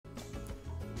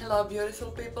Hello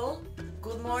beautiful people,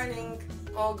 good morning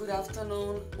or good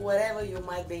afternoon, wherever you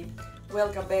might be.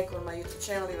 Welcome back on my YouTube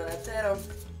channel ivanatarot.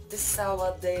 This is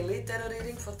our daily tarot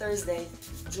reading for Thursday,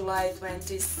 July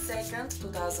 22nd,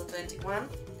 2021.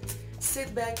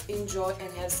 Sit back, enjoy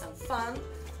and have some fun.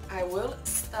 I will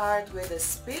start with a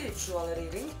spiritual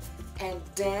reading and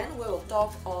then we will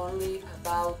talk only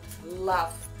about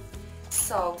love.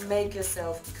 So make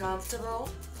yourself comfortable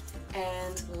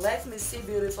and let me see,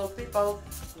 beautiful people,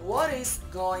 what is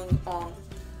going on,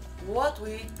 what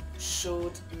we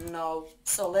should know.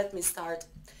 So let me start.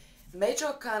 Major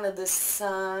Arcana, the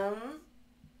Sun,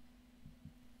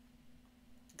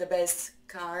 the best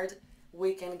card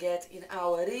we can get in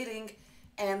our reading,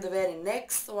 and the very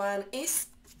next one is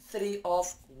Three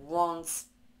of Wands.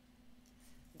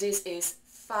 This is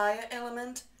fire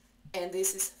element and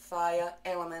this is fire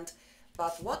element.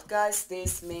 But what, guys,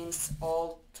 this means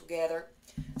all together?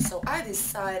 So I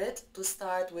decided to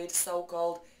start with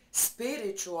so-called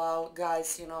spiritual,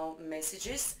 guys,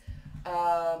 messages.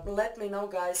 Let me know,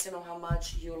 guys, how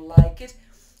much you like it,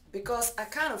 because I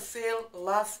kind of feel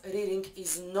love reading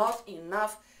is not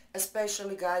enough,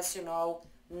 especially, guys,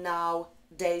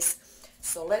 nowadays.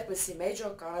 So let me see. Major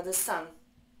Arcana, the Sun.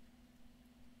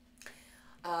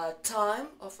 Time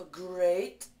of a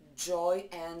great joy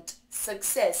and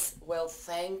success. Well,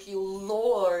 thank you,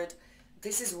 Lord.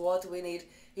 This is what we need.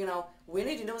 We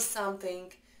need to do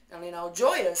something,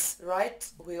 joyous, right?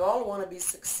 We all want to be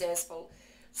successful.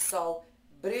 So,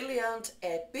 brilliant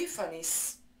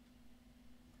epiphanies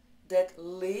that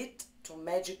lead to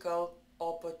magical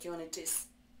opportunities.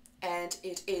 And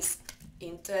it is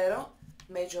in tarot,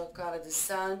 Major Arcana, the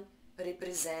Sun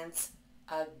represents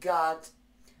a God.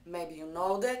 Maybe you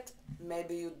know that,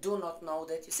 maybe you do not know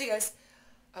that. You see, guys,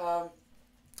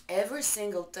 every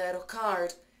single tarot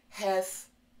card have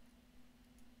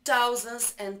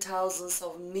thousands and thousands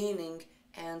of meaning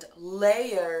and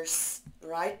layers,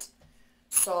 right?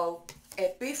 So,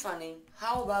 epiphany,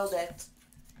 how about that?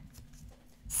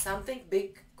 Something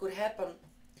big could happen.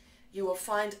 You will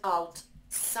find out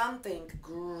something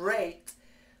great.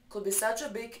 Could be such a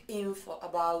big info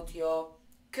about your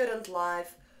current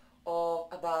life or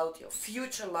about your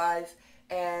future life.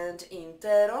 And in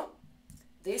tarot,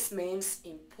 this means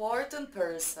important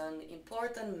person,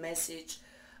 important message,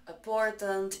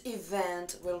 important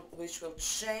event which will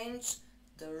change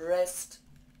the rest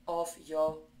of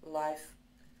your life.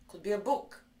 Could be a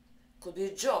book, could be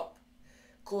a job,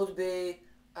 could be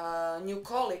a new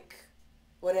colleague,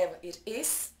 whatever it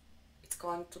is, it's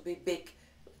going to be big.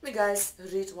 Let me, guys,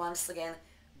 read once again.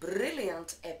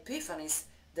 Brilliant epiphanies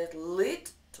that lead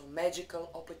to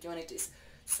magical opportunities.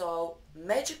 So,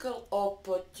 magical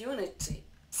opportunity,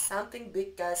 something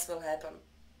big, guys, will happen.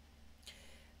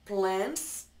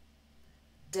 Plans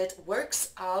that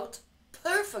works out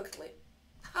perfectly.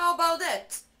 How about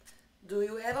that? Do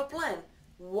you have a plan?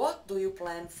 What do you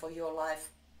plan for your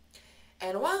life?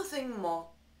 And one thing more,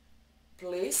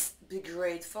 please be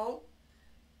grateful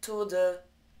to the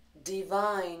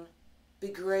divine. Be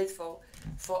grateful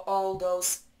for all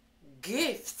those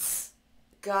gifts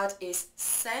God is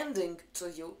sending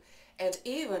to you. And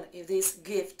even if this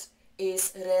gift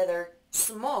is rather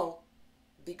small,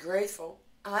 be grateful.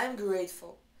 I'm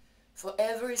grateful for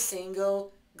every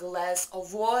single glass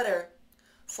of water,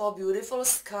 for beautiful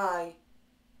sky,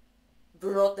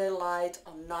 broad daylight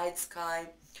on night sky.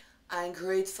 I'm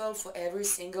grateful for every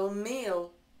single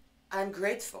meal. I'm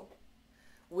grateful.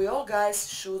 We all, guys,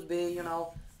 should be,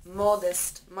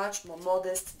 modest, much more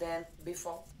modest than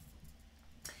before.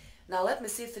 Now let me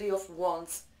see Three of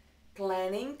Wands.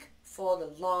 Planning for the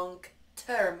long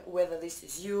term, whether this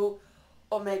is you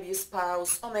or maybe a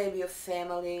spouse or maybe a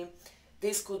family.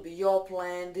 This could be your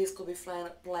plan, this could be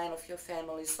plan of your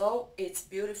family. So it's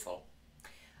beautiful.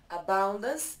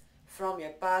 Abundance from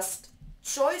your past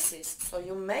choices. So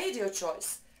you made your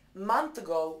choice a month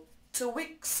ago, 2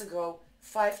 weeks ago,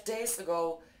 5 days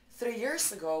ago, 3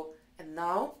 years ago, and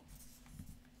now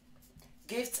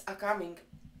gifts are coming.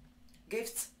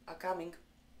 Gifts are coming.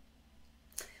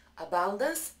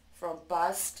 Abundance from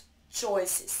past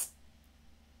choices.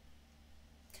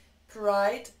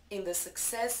 Pride in the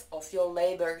success of your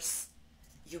labors.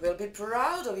 You will be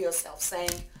proud of yourself,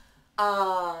 saying,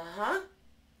 I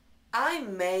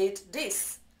made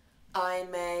this, I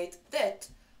made that,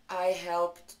 I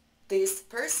helped this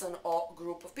person or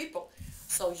group of people.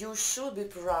 So you should be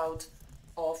proud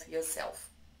of yourself.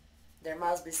 There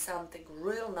must be something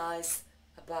real nice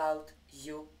about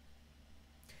you.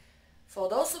 For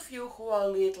those of you who are a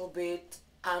little bit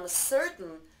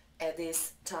uncertain at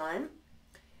this time,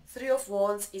 Three of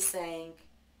Wands is saying,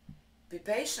 be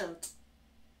patient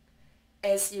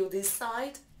as you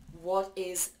decide what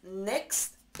is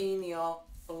next in your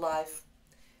life.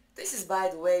 This is, by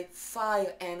the way,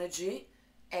 fire energy,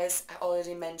 as I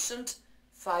already mentioned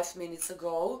 5 minutes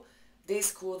ago.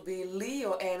 This could be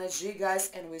Leo energy,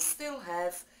 guys, and we still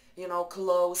have,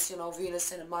 close,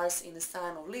 Venus and Mars in the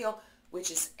sign of Leo,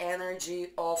 which is energy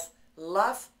of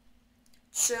love,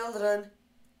 children,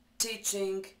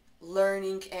 teaching,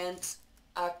 learning, and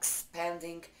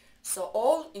expanding. So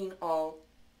all in all,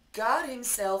 God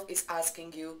himself is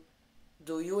asking you,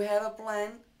 do you have a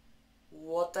plan?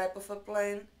 What type of a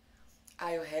plan?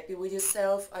 Are you happy with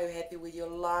yourself? Are you happy with your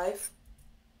life?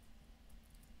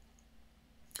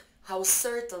 How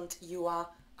certain you are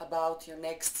about your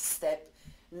next step?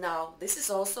 Now, this is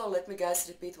also, let me guys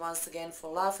repeat once again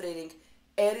for love reading,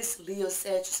 Aries, Leo,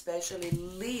 Sag, especially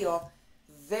Leo,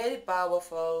 very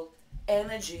powerful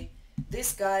energy.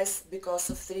 This, guys, because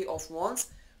of Three of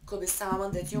Wands, could be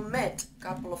someone that you met a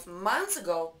couple of months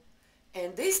ago,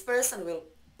 and this person will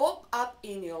pop up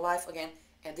in your life again.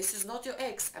 And this is not your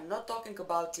ex. I'm not talking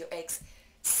about your ex.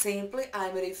 Simply,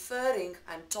 I'm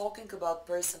talking about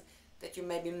person that you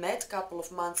maybe met a couple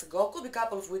of months ago, could be a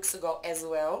couple of weeks ago as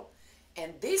well.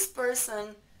 And this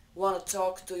person want to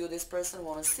talk to you, this person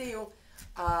want to see you,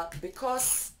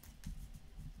 because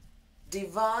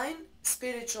divine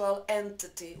spiritual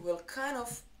entity will kind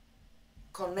of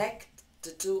connect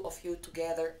the two of you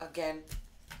together again.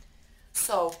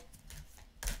 So,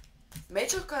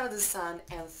 Major Arcana of the Sun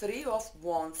and Three of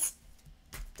Wands,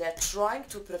 they're trying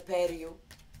to prepare you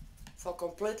for a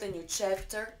completely new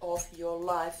chapter of your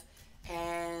life,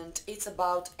 and it's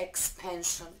about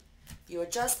expansion. You're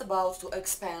just about to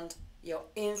expand your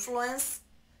influence,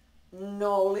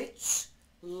 knowledge,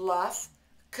 love,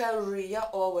 career,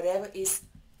 or whatever is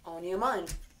on your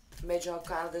mind. Major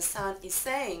Arcana of the Sun is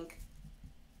saying,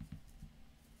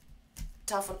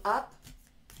 toughen up,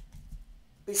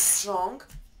 be strong,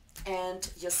 and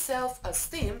your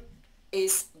self-esteem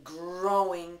is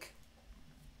growing.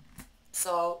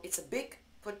 So it's a big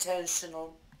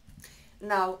potential.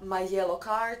 Now my yellow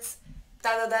cards,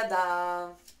 da-da-da-da.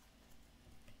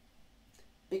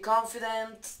 Be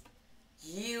confident,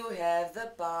 you have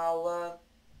the power.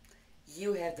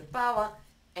 You have the power,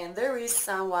 and there is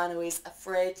someone who is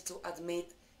afraid to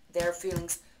admit their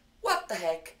feelings. What the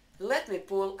heck? Let me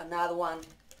pull another one.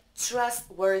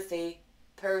 Trustworthy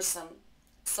person.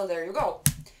 So there you go.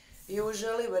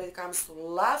 Usually when it comes to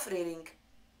love reading,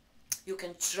 you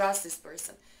can trust this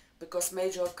person, because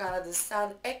Major Arcana of the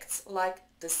Sun acts like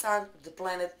the sun, the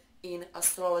planet in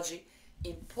astrology.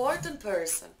 Important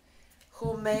person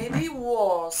who maybe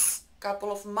was a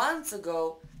couple of months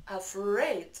ago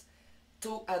afraid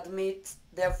to admit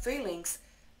their feelings,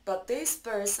 but this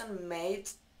person made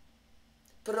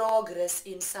progress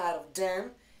inside of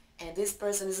them, and this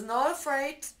person is not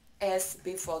afraid as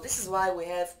before. This is why we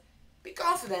have, be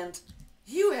confident,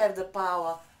 you have the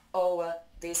power over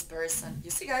this person. You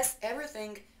see, guys,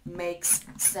 everything makes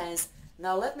sense.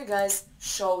 Now let me, guys,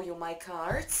 show you my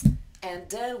cards, and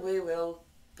then we will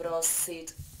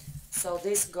proceed. So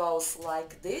this goes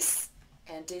like this,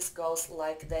 and this goes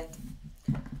like that.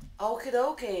 Okie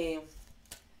dokie.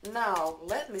 Now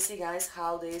let me see, guys,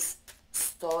 how this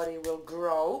story will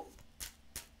grow.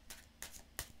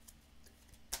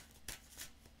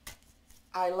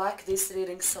 I like this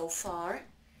reading so far.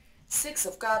 Six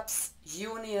of Cups,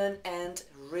 union and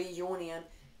reunion.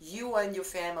 You and your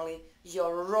family,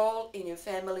 your role in your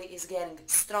family is getting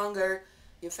stronger.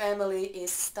 Your family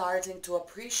is starting to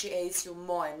appreciate you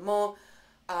more and more.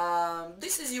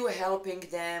 This is you helping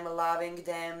them, loving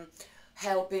them,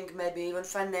 helping maybe even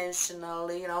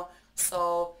financially,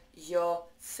 So your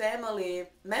family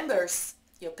members,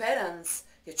 your parents,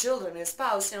 your children, your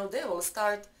spouse, they will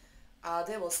start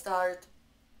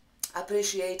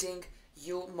appreciating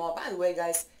you more. By the way,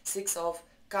 guys, Six of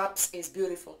Cups is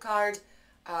beautiful card.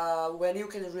 When you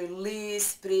can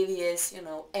release previous,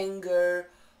 anger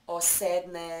or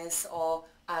sadness, or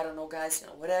I don't know, guys,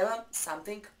 whatever,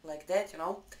 something like that,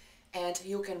 and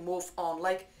you can move on.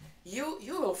 Like you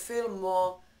will feel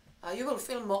more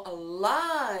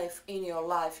alive in your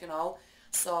life,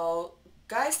 So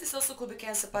guys, this also could be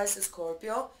Cancer, Pisces,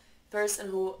 Scorpio, person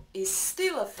who is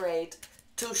still afraid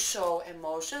to show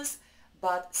emotions,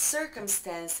 but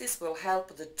circumstances will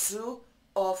help the two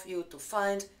of you to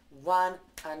find one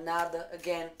another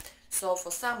again. So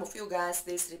for some of you guys,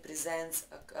 this represents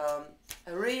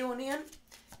a reunion.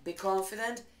 Be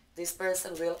confident, this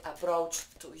person will approach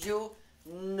to you,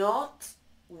 not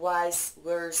vice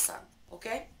versa.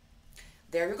 Okay?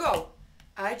 There you go.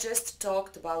 I just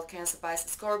talked about Cancer,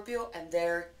 Pisces, Scorpio, and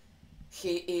there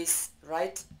he is,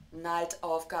 right? Knight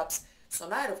of Cups. So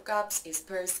Knight of Cups is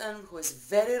person who is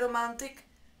very romantic,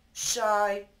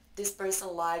 shy. This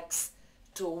person likes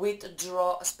to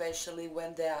withdraw, especially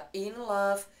when they are in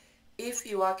love. If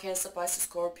you are Cancer, Pisces,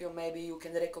 Scorpio, maybe you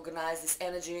can recognize this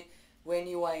energy when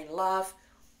you are in love.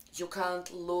 You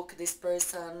can't look this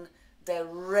person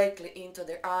directly into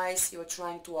their eyes. You're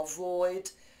trying to avoid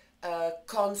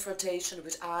confrontation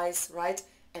with eyes, right?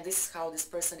 And this is how this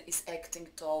person is acting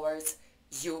towards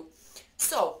you.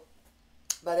 So,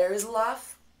 but there is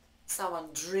love. Someone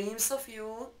dreams of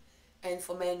you, and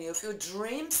for many of you,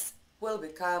 dreams will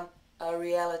become a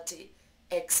reality.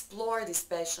 Explore this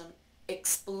passion,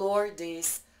 explore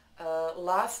this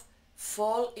love,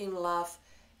 fall in love,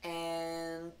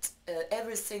 and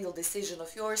every single decision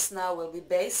of yours now will be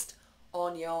based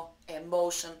on your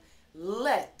emotion.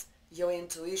 Let your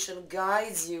intuition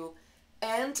guide you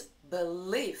and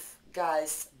believe,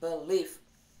 guys, believe.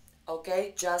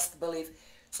 Okay, just believe.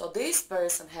 So this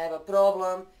person have a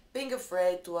problem being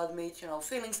afraid to admit,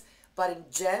 feelings, but in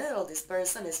general this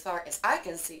person, as far as I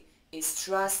can see, is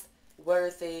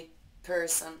trustworthy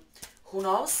person. Who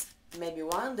knows, maybe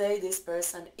one day this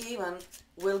person even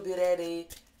will be ready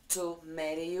to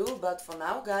marry you, but for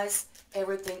now, guys,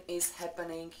 everything is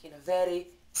happening in a very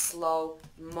slow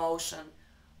motion.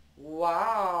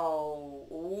 Wow.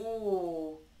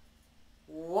 Ooh.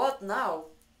 What now?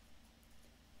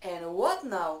 And what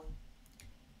now?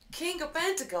 King of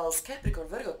Pentacles, Capricorn,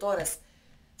 Virgo, Taurus.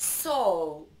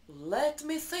 So, let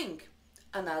me think.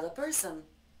 Another person.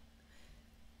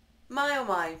 My oh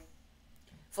my.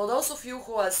 For those of you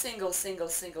who are single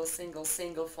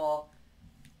for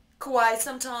quite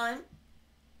some time,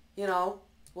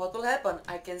 what will happen?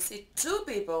 I can see two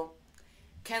people.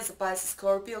 Cancer, Pisces,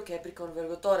 Scorpio, Capricorn,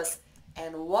 Virgo, Taurus.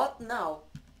 And what now?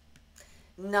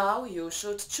 Now you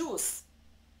should choose.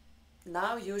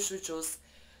 Now you should choose.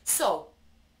 So,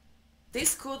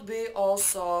 this could be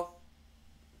also,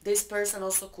 this person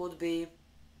also could be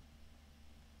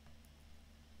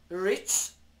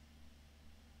rich,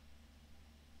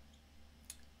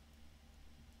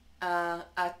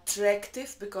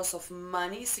 attractive because of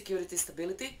money, security,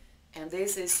 stability, and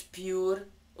this is pure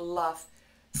love.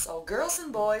 So girls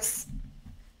and boys,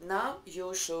 now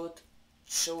you should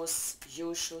choose,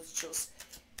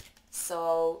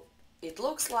 So it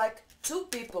looks like two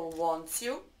people want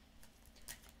you.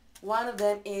 One of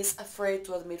them is afraid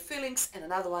to admit feelings and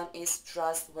another one is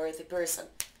trustworthy person.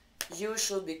 You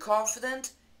should be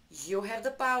confident. You have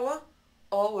the power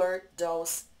over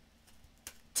those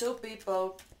two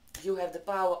people. You have the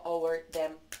power over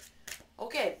them.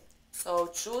 Okay, so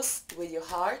choose with your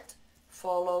heart.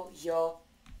 Follow your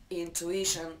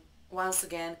intuition. Once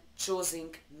again,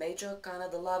 choosing Major Arcana,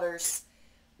 the Lovers.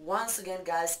 Once again,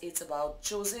 guys, it's about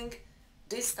choosing.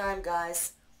 This time,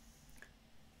 guys,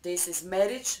 this is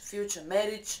marriage, future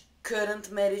marriage,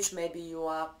 current marriage. Maybe you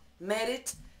are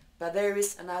married, but there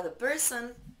is another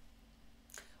person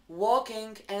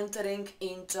walking, entering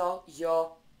into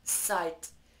your sight.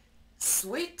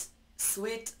 Sweet,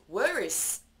 sweet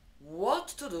worries. What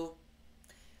to do?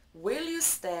 Will you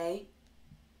stay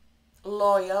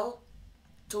loyal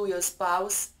to your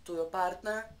spouse, to your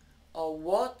partner, or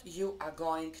what you are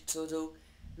going to do?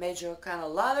 Major Arcana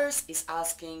Lovers is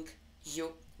asking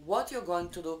you what you're going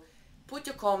to do. Put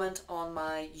your comment on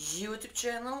my YouTube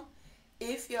channel.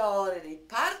 If you're already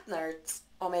partnered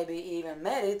or maybe even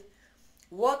married,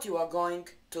 what you are going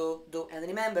to do. And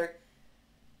remember,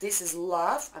 this is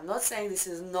love. I'm not saying this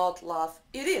is not love.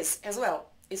 It is as well.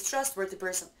 It's trustworthy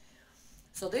person.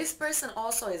 So this person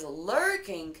also is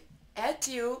lurking at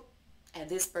you, and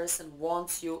this person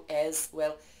wants you as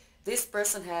well. This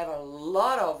person have a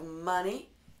lot of money,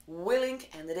 willing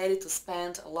and ready to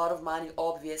spend a lot of money,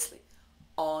 obviously,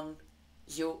 on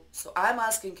you. So I'm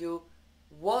asking you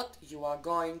what you are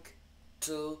going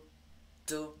to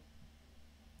do.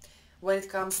 When it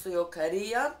comes to your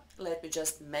career, let me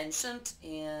just mention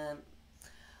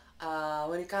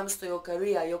when it comes to your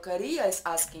career is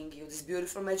asking you, this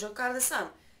beautiful Major Arcana, the Sun,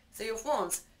 Three of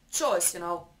Wands, choice,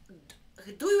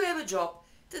 do you have a job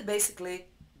that basically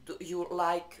you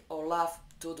like or love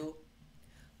to do?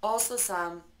 Also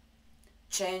some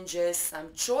changes,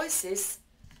 some choices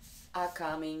are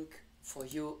coming for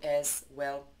you as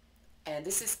well. And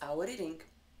this is our reading.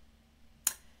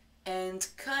 And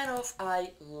kind of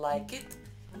I like it.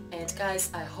 And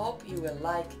guys, I hope you will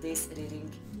like this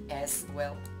reading as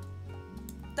well.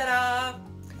 Ta-da!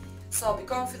 So be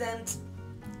confident,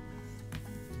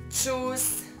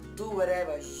 choose, do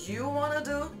whatever you want to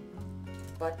do,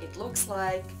 but it looks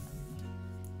like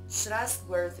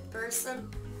trustworthy person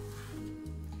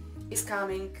is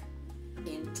coming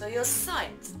into your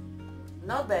sight.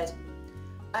 Not bad.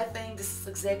 I think this is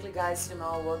exactly, guys,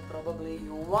 what probably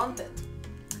you wanted.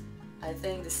 I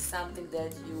think this is something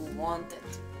that you wanted.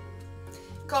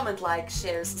 Comment, like,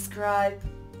 share, subscribe.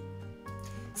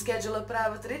 Schedule a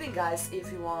private reading, guys, if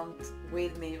you want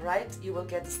with me, right? You will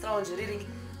get astrology reading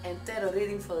and tarot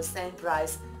reading for the same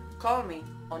price. Call me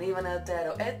on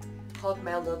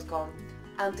ivanatarot@hotmail.com.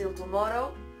 Until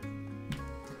tomorrow,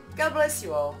 God bless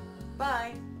you all.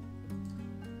 Bye!